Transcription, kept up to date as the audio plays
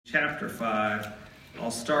chapter 5.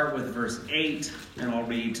 I'll start with verse 8, and I'll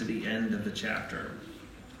read to the end of the chapter.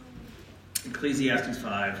 Ecclesiastes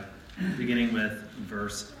 5, beginning with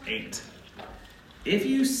verse 8. If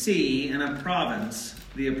you see in a province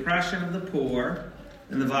the oppression of the poor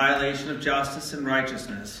and the violation of justice and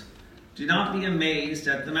righteousness, do not be amazed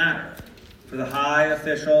at the matter, for the high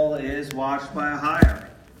official is watched by a higher,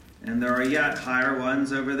 and there are yet higher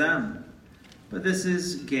ones over them. But this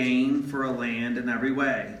is gain for a land in every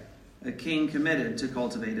way, a king committed to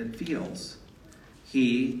cultivated fields.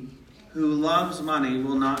 He who loves money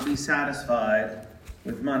will not be satisfied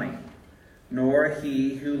with money, nor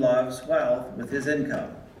he who loves wealth with his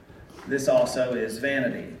income. This also is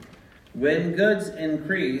vanity. When goods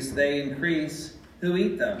increase, they increase who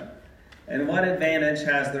eat them. And what advantage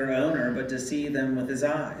has their owner but to see them with his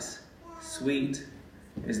eyes? Sweet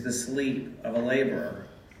is the sleep of a laborer,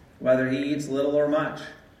 whether he eats little or much,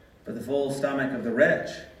 but the full stomach of the rich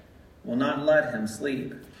will not let him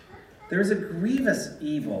sleep. There is a grievous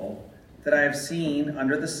evil that I have seen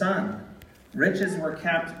under the sun. Riches were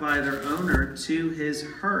kept by their owner to his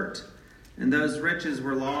hurt, and those riches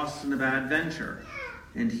were lost in a bad venture.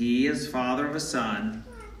 And he is father of a son,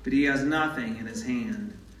 but he has nothing in his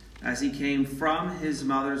hand. As he came from his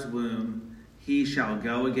mother's womb, he shall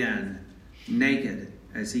go again, naked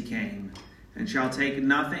as he came, and shall take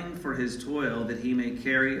nothing for his toil that he may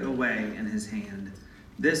carry away in his hand.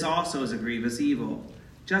 This also is a grievous evil.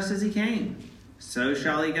 Just as he came, so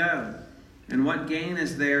shall he go. And what gain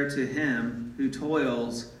is there to him who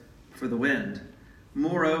toils for the wind?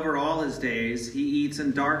 Moreover, all his days he eats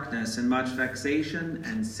in darkness and much vexation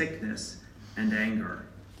and sickness and anger.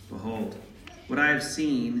 Behold, what I have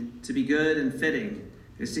seen to be good and fitting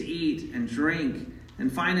is to eat and drink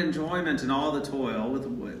and find enjoyment in all the toil with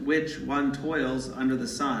which one toils under the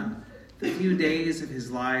sun, the few days of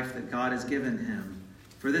his life that God has given him.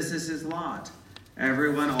 For this is his lot.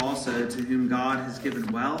 Everyone also to whom God has given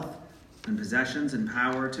wealth and possessions and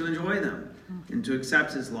power to enjoy them, and to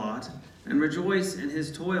accept his lot, and rejoice in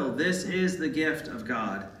his toil. This is the gift of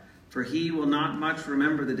God. For he will not much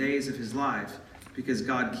remember the days of his life, because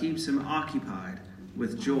God keeps him occupied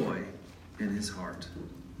with joy in his heart.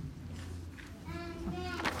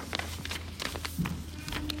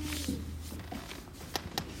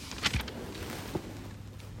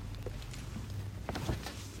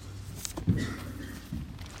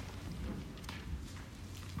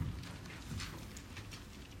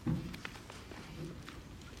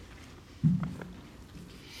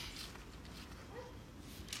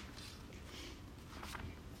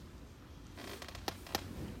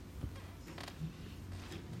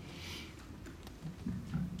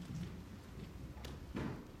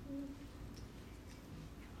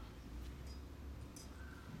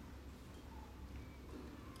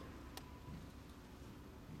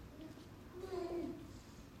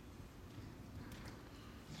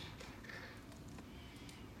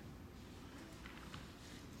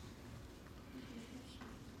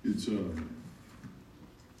 It's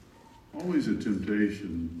always a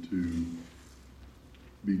temptation to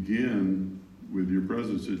begin with your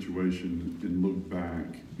present situation and look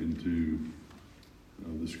back into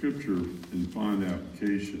the scripture and find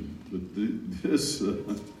application. But this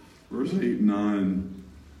verse 8 and 9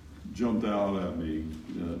 jumped out at me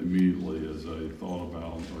immediately as I thought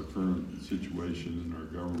about our current situation in our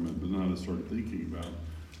government, but then I started thinking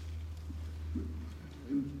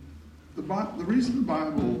about the reason the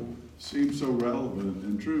Bible seems so relevant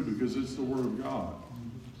and true because it's the Word of God.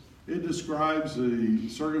 It describes the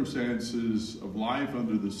circumstances of life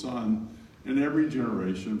under the sun in every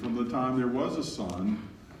generation from the time there was a sun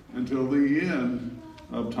until the end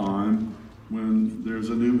of time when there's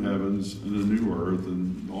a new heavens and a new earth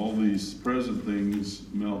and all these present things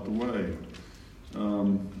melt away.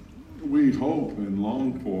 We hope and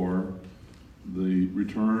long for the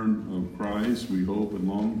return of Christ. We hope and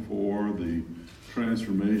long for the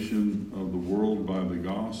transformation of the world by the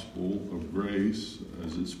gospel of grace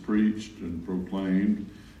as it's preached and proclaimed.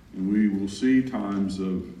 And we will see times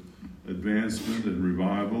of advancement and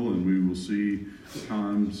revival, and we will see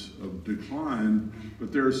times of decline.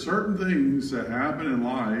 But there are certain things that happen in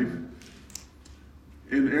life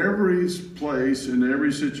in every place, in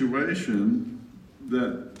every situation,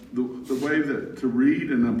 that the way that to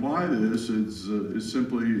read and apply this is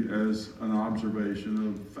simply as an observation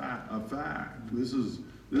of fact. This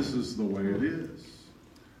is the way it is.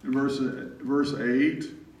 In verse 8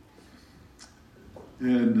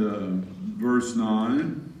 and verse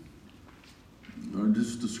 9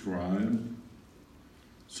 just describe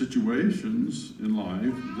situations in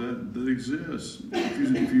life that exist.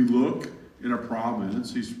 If you look in a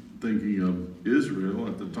province, he's thinking of Israel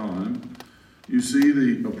at the time, you see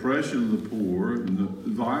the oppression of the poor and the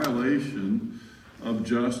violation of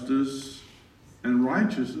justice and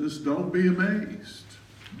righteousness. Don't be amazed.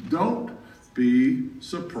 Don't be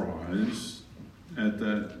surprised at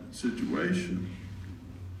that situation.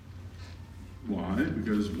 Why?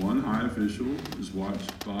 Because one high official is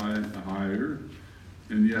watched by a higher,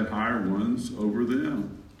 and yet higher ones over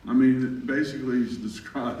them. I mean, basically he's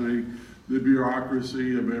describing the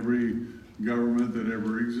bureaucracy of every government that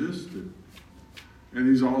ever existed. And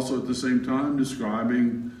he's also at the same time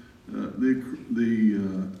describing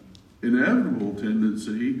the inevitable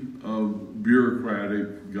tendency of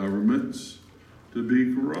bureaucratic governments to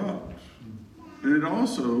be corrupt. And it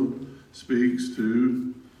also speaks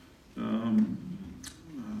to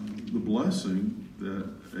the blessing that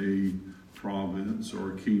a province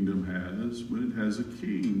or a kingdom has when it has a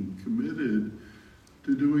king committed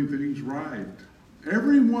to doing things right.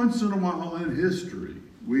 Every once in a while in history,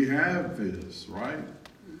 we have this, right?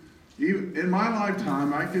 Even in my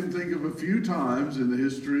lifetime, I can think of a few times in the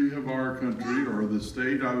history of our country or the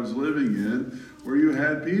state I was living in where you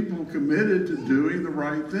had people committed to doing the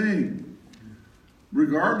right thing,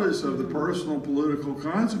 regardless of the personal political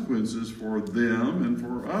consequences for them and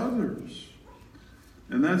for others.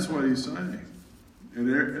 And that's what he's saying. And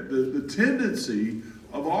the tendency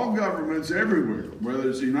of all governments everywhere, whether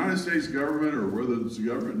it's the United States government or whether it's the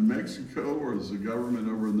government in Mexico or it's the government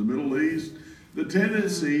over in the Middle East, the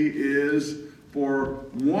tendency is for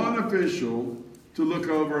one official to look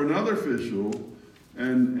over another official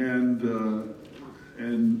and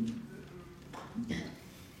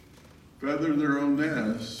feather their own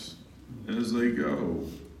nests as they go.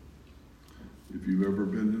 If you've ever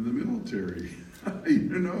been in the military,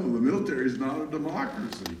 you know the military is not a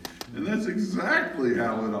democracy. And that's exactly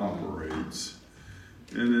how it operates.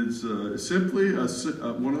 And it's simply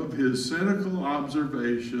one of his cynical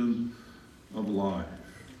observations of life.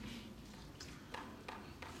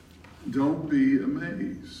 Don't be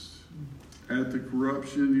amazed at the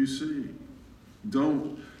corruption you see.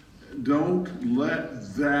 Don't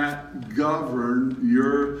let that govern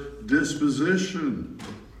your disposition.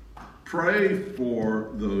 Pray for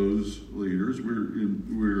those leaders.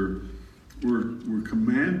 We're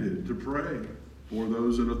commanded to pray for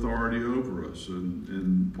those in authority over us.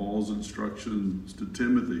 And Paul's instructions to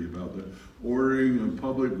Timothy about the ordering of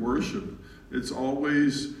public worship. It's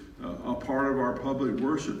always a part of our public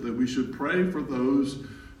worship that we should pray for those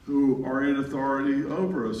who are in authority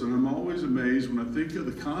over us. And I'm always amazed when I think of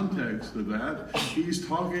the context of that. He's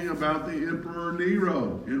talking about the Emperor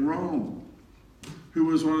Nero in Rome, who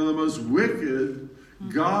was one of the most wicked,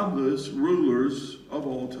 godless rulers of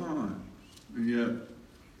all time. And yet,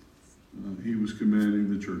 he was commanding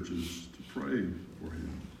the churches to pray for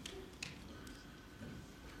him.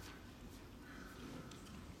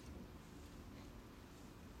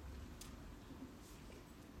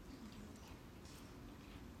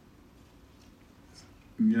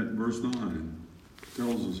 And yet, verse 9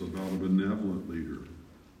 tells us about a benevolent leader,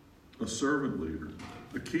 a servant leader,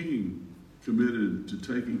 a king committed to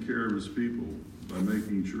taking care of his people by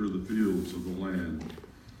making sure the fields of the land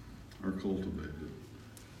are cultivated.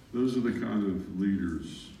 Those are the kind of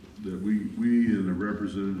leaders that we in a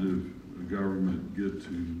representative government get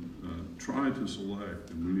to try to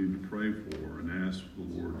select, and we need to pray for and ask the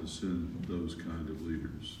Lord to send those kind of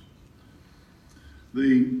leaders.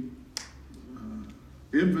 The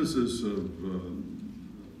emphasis of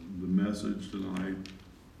the message tonight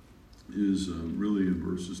is really in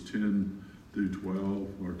verses 10 through 12,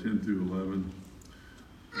 or 10 through 11,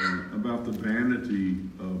 about the vanity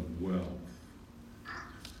of wealth.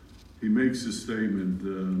 He makes a statement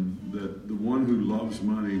that the one who loves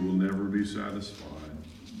money will never be satisfied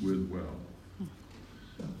with wealth.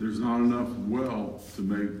 There's not enough wealth to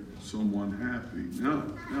make someone happy. Now,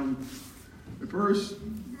 at first,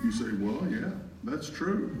 you say, well, yeah, that's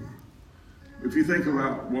true. If you think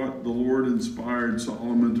about what the Lord inspired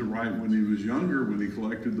Solomon to write when he was younger, when he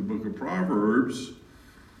collected the book of Proverbs,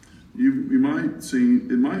 it might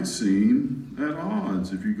seem at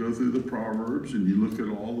odds. If you go through the Proverbs and you look at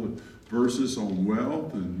all the verses on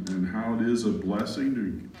wealth and how it is a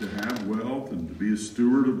blessing to have wealth and to be a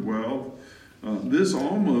steward of wealth, this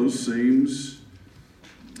almost seems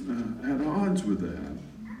at odds with that.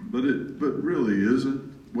 But really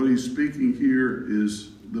isn't. What he's speaking here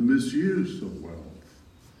is the misuse of wealth.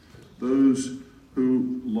 Those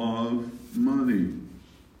who love money.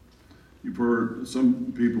 You've heard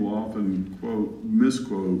some people often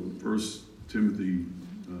misquote 1 Timothy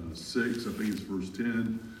 6, I think it's verse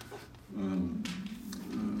 10.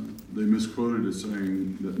 They misquoted it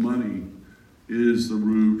saying that money is the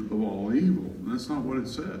root of all evil. And that's not what it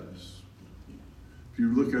says. If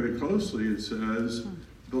you look at it closely, it says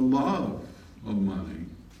the love of money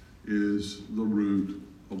is the root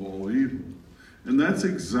of all evil. And that's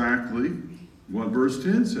exactly what verse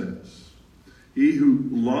 10 says. He who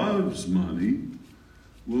loves money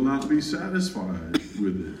will not be satisfied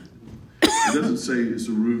with it. It doesn't say it's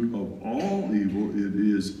the root of all evil. It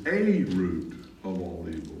is a root of all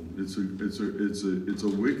evil. It's a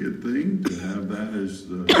wicked thing to have that as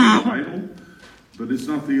the title, but it's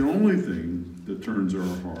not the only thing that turns our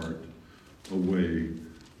heart away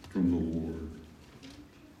from the Lord.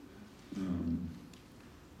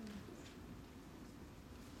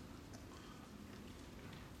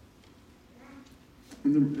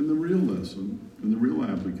 And the real lesson and the real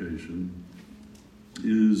application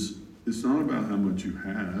is it's not about how much you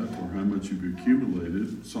have or how much you've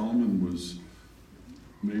accumulated. Solomon was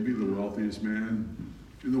maybe the wealthiest man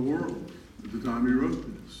in the world at the time he wrote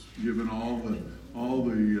this, given all the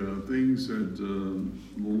things that the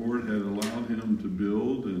Lord had allowed him to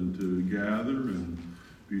build and to gather, and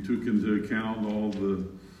if you took into account all the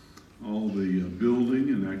building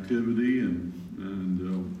and activity and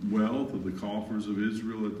wealth of the coffers of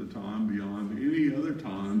Israel at the time, beyond any other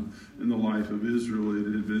time in the life of Israel,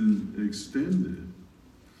 it had been extended.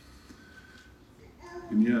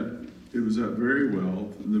 And yet, it was that very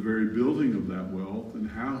wealth and the very building of that wealth and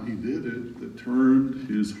how he did it that turned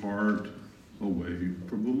his heart away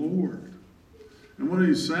from the Lord. And what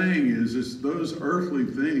he's saying is it's those earthly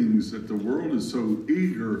things that the world is so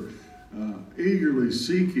eagerly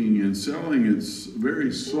seeking and selling its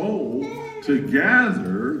very soul to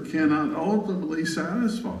gather cannot ultimately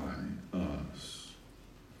satisfy us.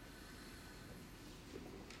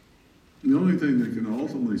 The only thing that can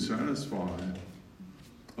ultimately satisfy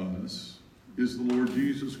us is the Lord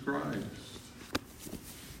Jesus Christ.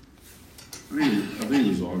 I think it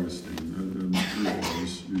was Augustine, I'm sure it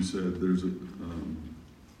was, who said there's a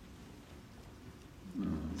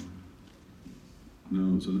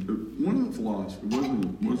no, so one of the philosophers,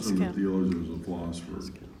 it wasn't a theologian, it was a philosopher.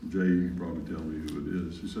 Jay, you can probably tell me who it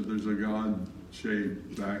is. He said there's a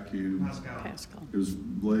God-shaped vacuum. Pascal. It was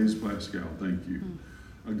Blaise Pascal, thank you.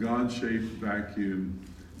 A God-shaped vacuum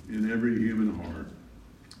in every human heart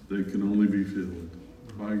that can only be filled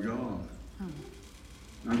by God.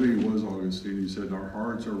 I think it was Augustine. He said our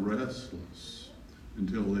hearts are restless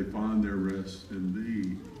until they find their rest in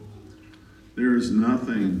thee. There is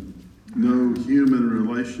nothing, no human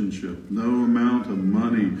relationship, no amount of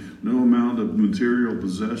money, no amount of material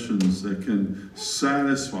possessions that can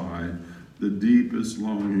satisfy the deepest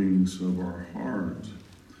longings of our heart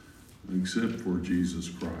except for Jesus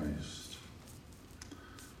Christ.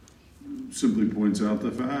 Simply points out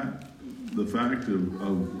the fact of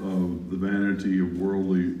the vanity of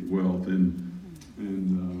worldly wealth. In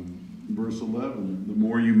verse 11, the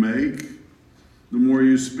more you make, the more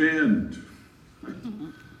you spend.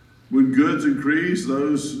 When goods increase,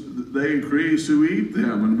 they increase who eat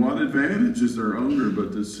them. And what advantage is their owner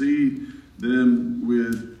but to see them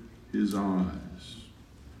with his eyes?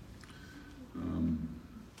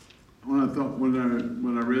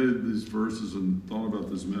 When I read these verses and thought about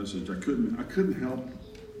this message, I couldn't help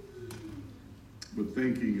but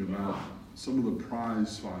thinking about some of the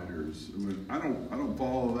prize fighters. I don't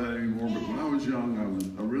follow that anymore, but when I was young,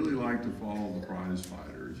 I really liked to follow the prize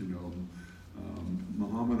fighters. You know,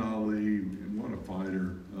 Muhammad Ali, and what a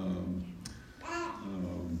fighter. And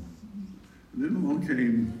then along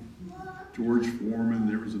came George Foreman.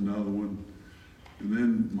 There was another one, and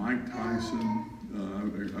then Mike Tyson.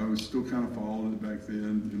 I was still kind of following it back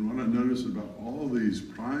then, and what I noticed about all these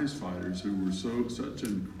prize fighters who were such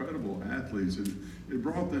incredible athletes, and it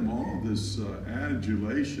brought them all this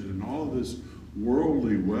adulation and all this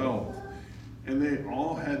worldly wealth, and they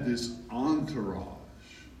all had this entourage,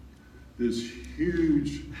 this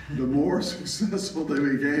huge. The more successful they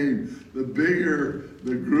became, the bigger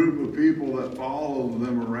the group of people that followed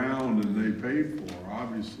them around, and they paid for,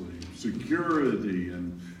 obviously, security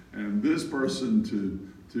and this person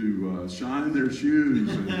to shine their shoes.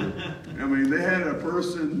 And, they had a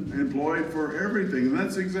person employed for everything. And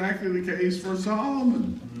that's exactly the case for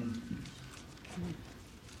Solomon.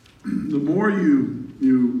 The more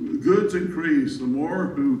you goods increase, the more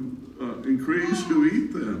who increase who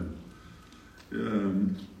eat them.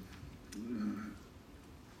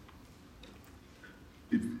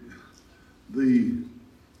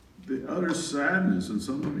 The utter sadness, and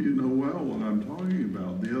some of you know well what I'm talking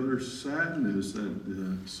about, the utter sadness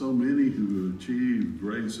that so many who achieve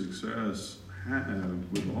great success have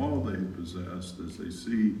with all they possess as they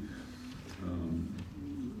see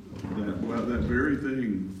that very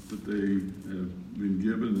thing that they have been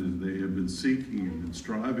given and they have been seeking and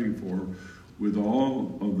striving for with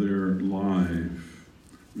all of their life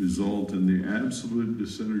result in the absolute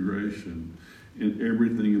disintegration in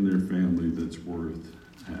everything in their family that's worth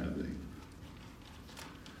having.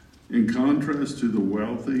 In contrast to the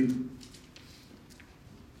wealthy,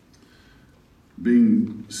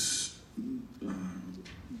 being so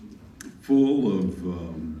full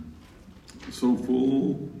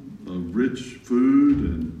of rich food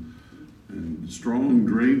and strong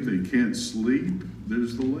drink, they can't sleep.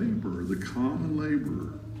 There's the laborer, the common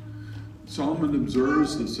laborer. Solomon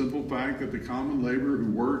observes the simple fact that the common laborer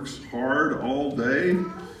who works hard all day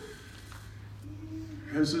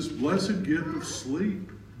has this blessed gift of sleep.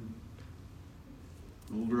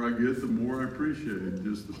 The older I get, the more I appreciate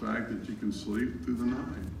just the fact that you can sleep through the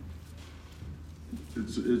night.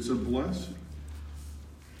 It's a blessing.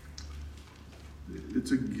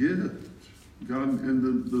 It's a gift. God,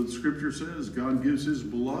 and the scripture says God gives his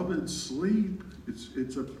beloved sleep.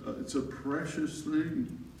 It's a precious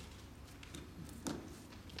thing.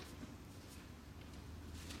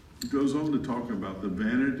 It goes on to talk about the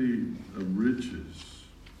vanity of riches.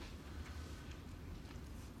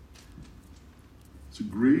 It's a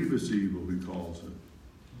grievous evil, he calls it.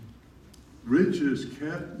 Riches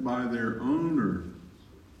kept by their owner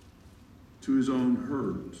to his own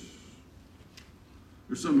hurt.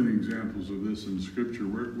 There's so many examples of this in Scripture.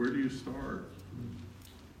 Where do you start?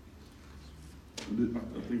 I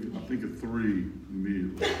think of three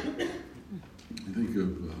immediately. I think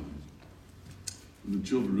of when the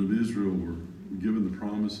children of Israel were given the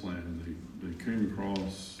promised land. They came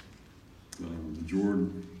across the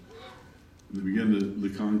Jordan. And they began the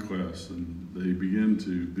conquest, and they begin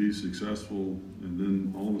to be successful, and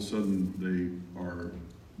then all of a sudden they are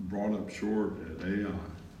brought up short at Ai.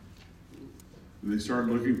 And they start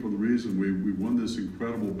looking for the reason. We won this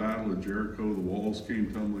incredible battle at Jericho. The walls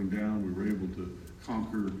came tumbling down. We were able to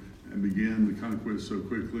conquer and begin the conquest so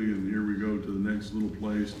quickly, and here we go to the next little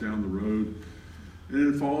place down the road.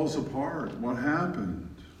 And it falls apart. What happened?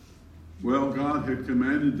 Well, God had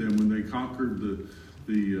commanded them when they conquered the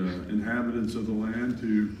inhabitants of the land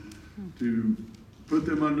to put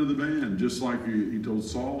them under the ban, just like he told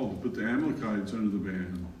Saul to put the Amalekites under the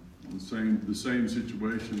ban. The same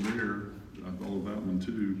situation there. I thought of that one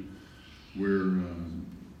too, where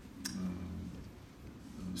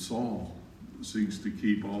Saul seeks to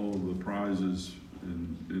keep all of the prizes,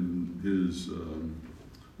 and his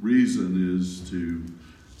reason is to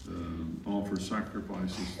offer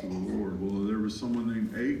sacrifices to the Lord. Well, there was someone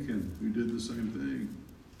named Achan who did the same thing.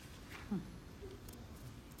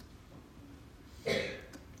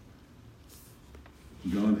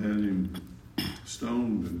 God had him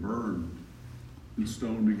stoned and burned and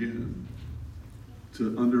stoned again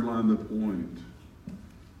to underline the point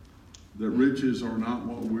that riches are not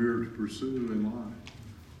what we're to pursue in life.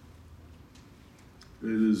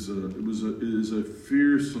 It is a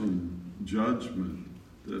fearsome judgment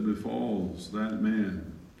that befalls that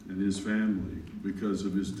man and his family because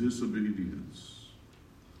of his disobedience.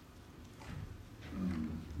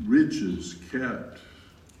 Riches kept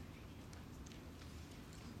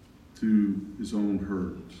to his own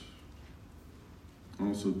hurt.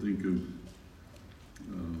 Also think of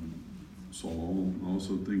Saul.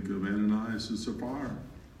 Also think of Ananias and Sapphira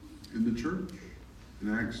in the church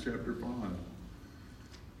in Acts chapter 5,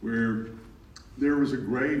 where there was a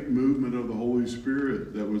great movement of the Holy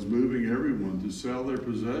Spirit that was moving everyone to sell their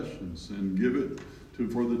possessions and give it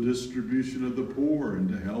for the distribution of the poor and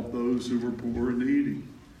to help those who were poor and needy.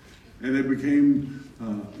 And it became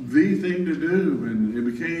the thing to do, and it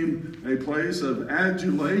became a place of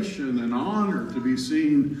adulation and honor to be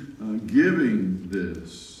seen giving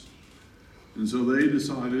this. And so they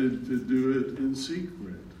decided to do it in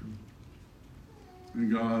secret.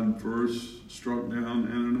 And God first struck down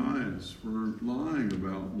Ananias for lying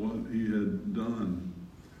about what he had done.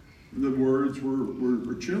 And the words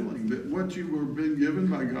were chilling, that what you were being given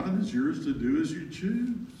by God is yours to do as you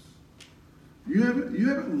choose. You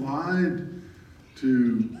haven't lied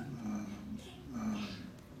to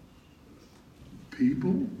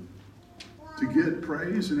people to get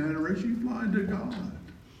praise and adoration. You've lied to God.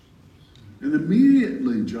 And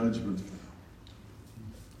immediately judgment fell.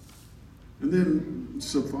 And then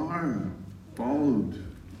Sapphira followed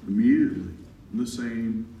immediately in the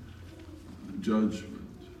same judgment.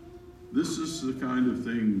 This is the kind of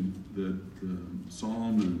thing that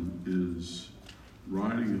Solomon is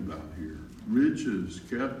writing about here. Riches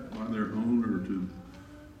kept by their owner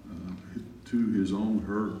to his own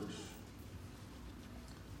hurts.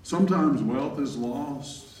 Sometimes wealth is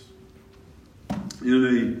lost in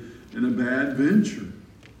in a bad venture.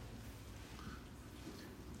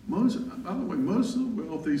 By the way, most of the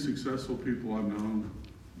wealthy, successful people I've known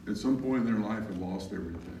at some point in their life have lost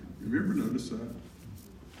everything. Have you ever noticed that?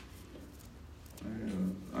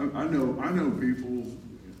 I know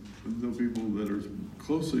people that are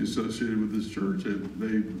closely associated with this church. They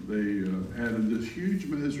had this huge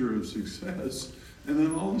measure of success, and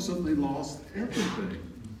then all of a sudden they lost everything.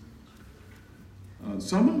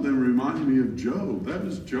 Some of them remind me of Job. That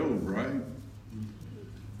was Job, right?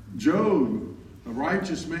 Job, a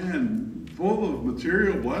righteous man, full of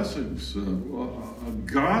material blessings, a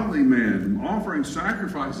godly man, offering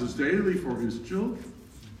sacrifices daily for his children.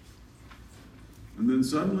 And then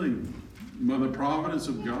suddenly, by the providence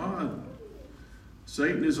of God,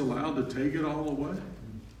 Satan is allowed to take it all away.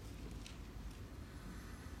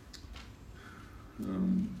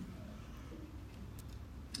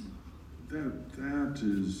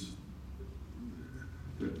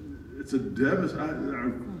 It's a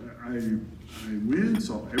devastating. I wince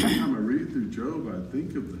every time I read through Job. I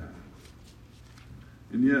think of that,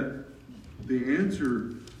 and yet the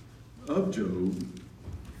answer of Job,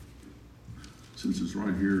 since it's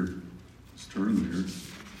right here, let's turn there.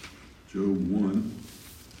 Job 1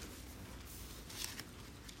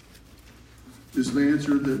 is the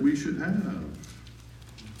answer that we should have.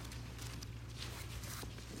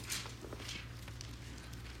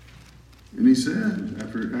 And he said,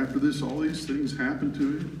 after this, all these things happened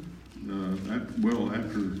to him.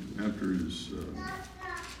 After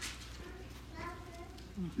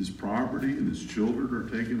his property and his children are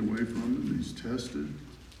taken away from him, he's tested.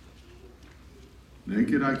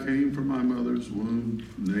 Naked I came from my mother's womb,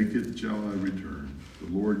 naked shall I return. The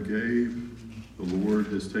Lord gave, the Lord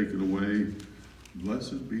has taken away.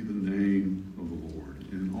 Blessed be the name of the Lord.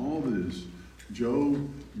 In all this, Job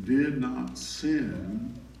did not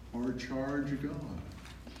sin or charge God.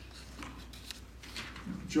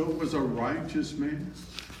 Job was a righteous man.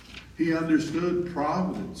 He understood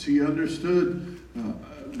providence. He understood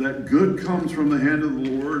that good comes from the hand of the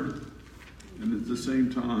Lord, and at the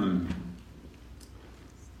same time,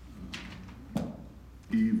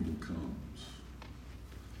 evil comes.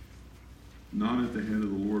 Not at the hand of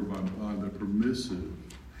the Lord, by the permissive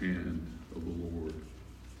hand of the Lord.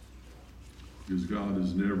 Because God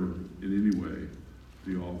is never, in any way,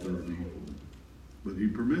 the author of evil. But he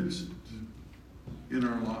permits it in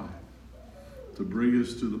our life to bring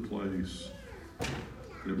us to the place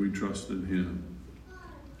that we trust in him.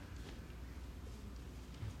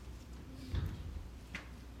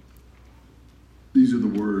 These are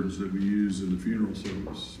the words that we use in the funeral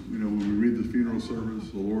service. You know, when we read the funeral service,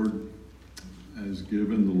 the Lord has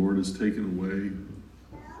given, the Lord has taken away.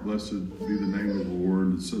 Blessed be the name of the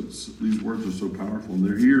Lord. These words are so powerful, and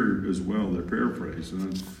they're here as well. They're paraphrased.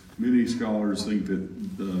 And many scholars think that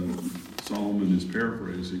Solomon is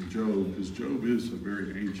paraphrasing Job, because Job is a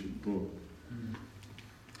very ancient book.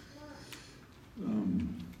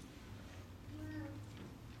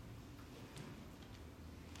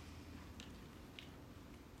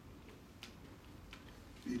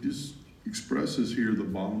 He just expresses here the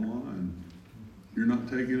bottom line. You're not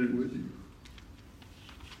taking it with you.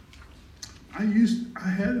 I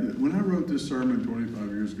had it when I wrote this sermon 25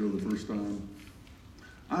 years ago the first time.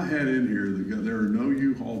 I had in here that there are no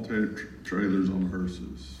U-Haul trailers on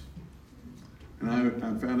hearses. And I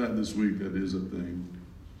found out this week that is a thing.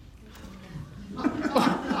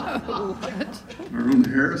 Our own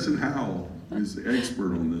Harrison Howell is the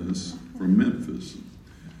expert on this from Memphis.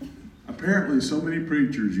 Apparently, so many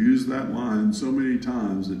preachers use that line so many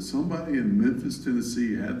times that somebody in Memphis,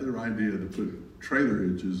 Tennessee had their idea to put trailer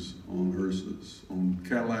hitches on hearses, on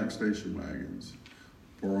Cadillac station wagons,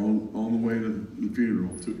 or on the way to the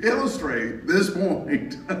funeral to illustrate this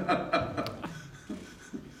point.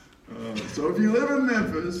 So if you live in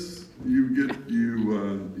Memphis, you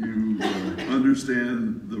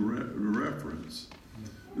understand the reference.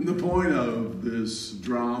 And the point of this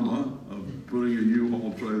drama of putting a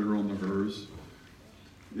U-Haul trailer on the hearse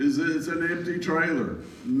is that it's an empty trailer.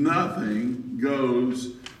 Nothing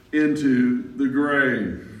goes into the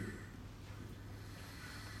grave.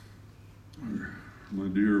 My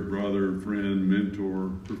dear brother, friend,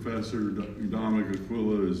 mentor, Professor Dominic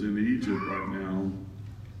Aquila is in Egypt right now,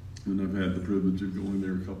 and I've had the privilege of going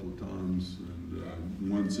there a couple of times, and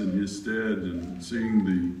once in his stead, and seeing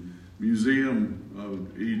the Museum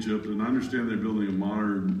of Egypt, and I understand they're building a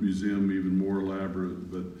modern museum, even more elaborate,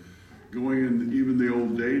 but going in even the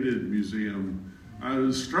old dated museum, I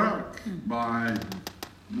was struck by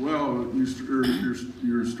Well,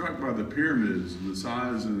 you're struck by the pyramids, the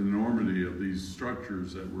size and enormity of these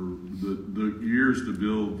structures that were the years to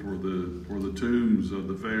build for the tombs of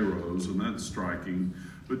the pharaohs, and that's striking.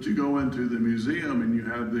 But you go into the museum and you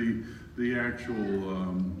have the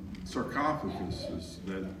actual sarcophaguses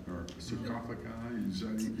that are sarcophagi. Is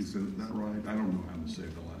that right? I don't know how to say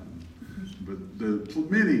the Latin, but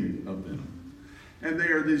many of them, and they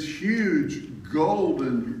are these huge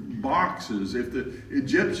golden boxes. If the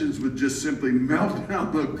Egyptians would just simply melt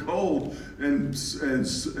down the gold and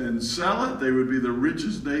sell it, they would be the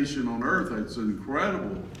richest nation on earth. It's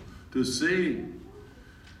incredible to see.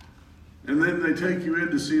 And then they take you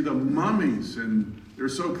in to see the mummies, and they're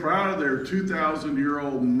so proud of their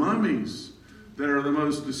 2,000-year-old mummies that are the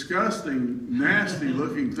most disgusting,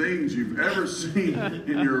 nasty-looking things you've ever seen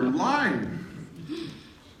in your life.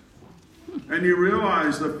 And you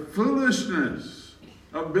realize the foolishness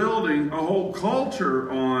of building a whole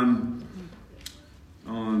culture on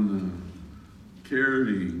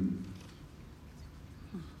carrying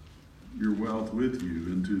your wealth with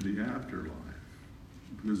you into the afterlife.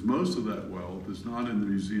 Because most of that wealth is not in the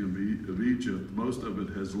Museum of Egypt. Most of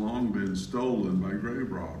it has long been stolen by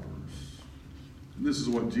grave robbers. And this is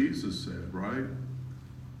what Jesus said, right?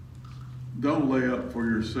 Don't lay up for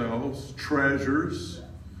yourselves treasures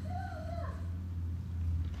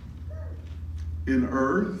in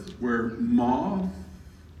earth where moth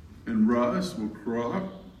and rust will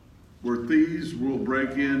corrupt, where thieves will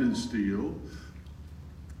break in and steal.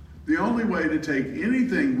 The only way to take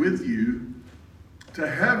anything with you to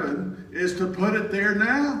heaven is to put it there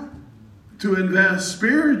now, to invest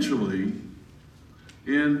spiritually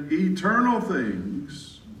in eternal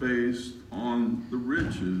things based on the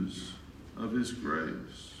riches of His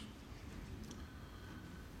grace.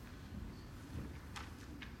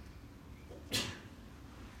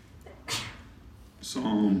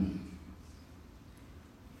 Psalm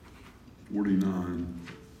 49,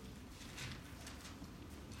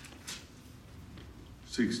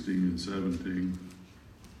 16 and 17.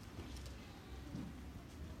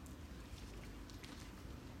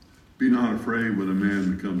 Be not afraid when a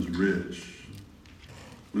man becomes rich,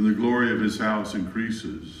 when the glory of his house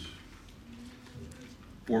increases.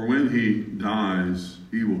 For when he dies,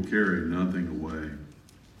 he will carry nothing away,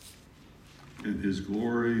 and his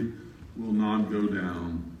glory will not go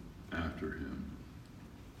down after him.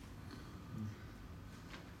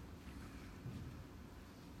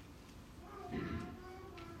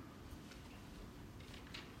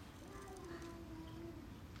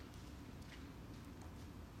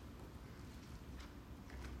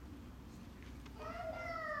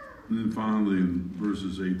 And then finally in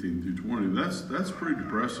verses 18 through 20, that's pretty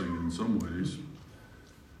depressing in some ways.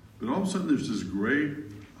 But all of a sudden there's this great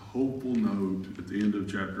hopeful note at the end of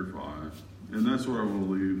chapter 5. And that's what I want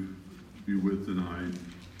to leave you with tonight.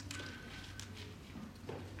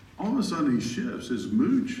 All of a sudden he shifts, his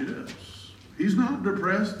mood shifts. He's not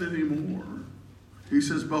depressed anymore. He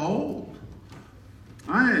says, behold,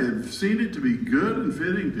 I have seen it to be good and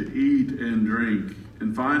fitting to eat and drink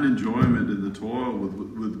and find enjoyment in the toil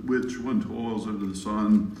with which one toils under the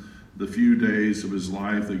sun the few days of his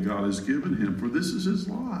life that God has given him, for this is his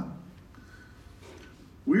lot.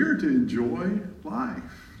 We're to enjoy life.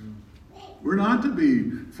 We're not to be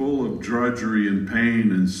full of drudgery and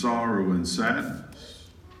pain and sorrow and sadness.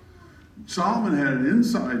 Solomon had an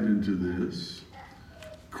insight into this.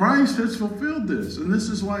 Christ has fulfilled this, and this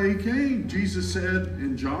is why he came. Jesus said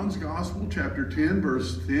in John's Gospel, chapter 10,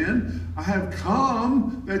 verse 10, I have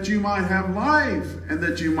come that you might have life and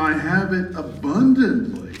that you might have it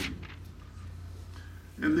abundantly.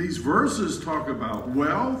 And these verses talk about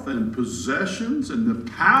wealth and possessions and the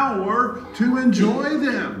power to enjoy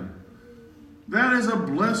them. That is a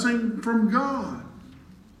blessing from God.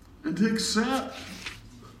 And to accept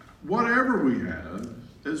whatever we have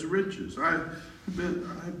as riches. I've been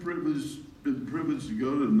privileged to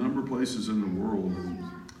go to a number of places in the world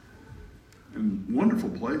and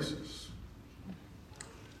wonderful places.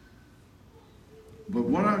 But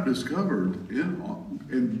what I've discovered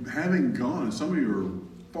in having gone, some of you are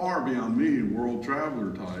far beyond me, world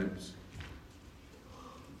traveler types,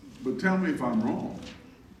 but tell me if I'm wrong.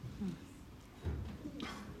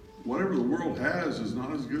 Whatever the world has is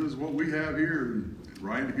not as good as what we have here,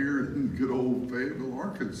 right here in good old Fayetteville,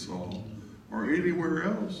 Arkansas, or anywhere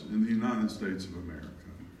else in the United States of America.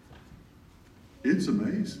 It's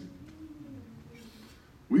amazing.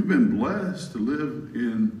 We've been blessed to live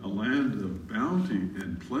in a land of bounty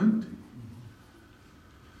and plenty.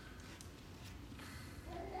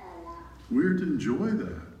 We're to enjoy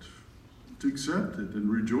that, to accept it and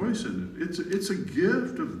rejoice in it. It's a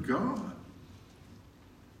gift of God.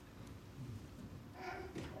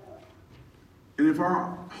 if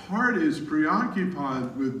our heart is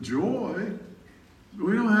preoccupied with joy,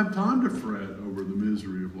 we don't have time to fret over the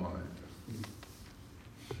misery of life.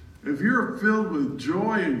 If you're filled with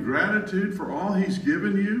joy and gratitude for all He's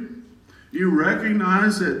given you, you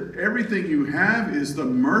recognize that everything you have is the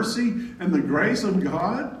mercy and the grace of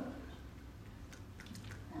God,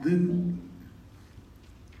 then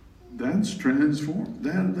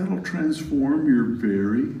that'll transform your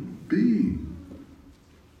very being.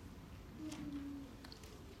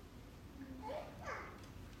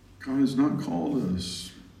 God has not called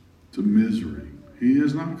us to misery. He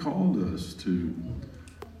has not called us to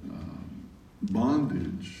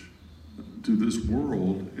bondage to this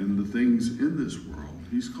world and the things in this world.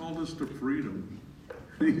 He's called us to freedom.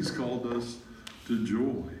 He's called us to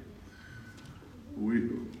joy. We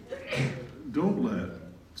don't let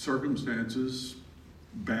circumstances,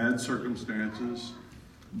 bad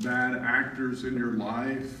actors in your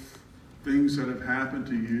life, things that have happened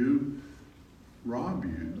to you, rob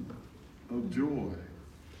you of joy.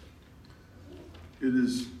 It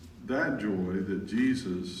is that joy that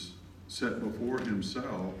Jesus set before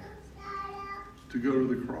Himself to go to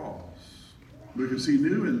the cross, because He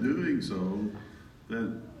knew in doing so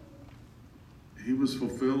that He was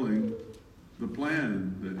fulfilling the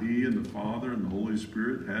plan that He and the Father and the Holy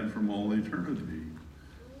Spirit had from all eternity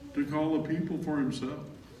to call a people for Himself.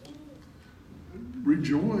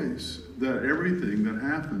 Rejoice that everything that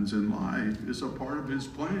happens in life is a part of His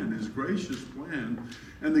plan, His gracious plan.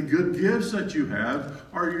 And the good gifts that you have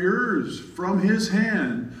are yours from His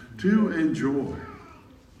hand to enjoy.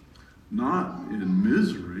 Not in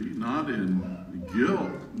misery, not in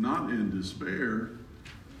guilt, not in despair,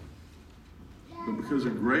 but because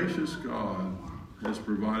a gracious God has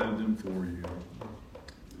provided them for you,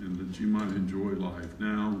 and that you might enjoy life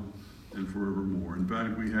now and forevermore. In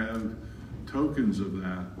fact, we have tokens of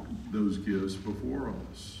those gifts before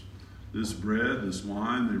us. This bread, this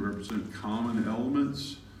wine, they represent common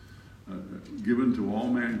elements given to all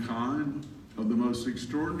mankind of the most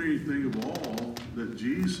extraordinary thing of all, that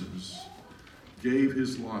Jesus gave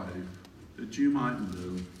His life that you might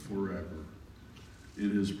live forever in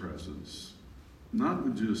His presence.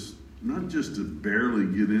 Not just to barely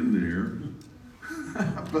get in there,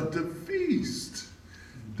 but to feast,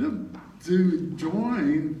 to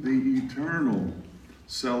join the eternal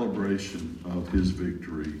celebration of His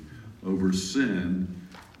victory over sin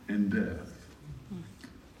and death.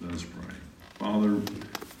 Let us pray. Father,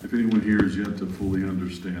 if anyone here is yet to fully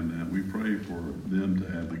understand that, we pray for them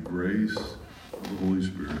to have the grace of the Holy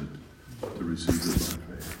Spirit to receive it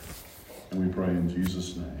by faith. And we pray in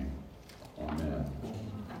Jesus' name. Amen.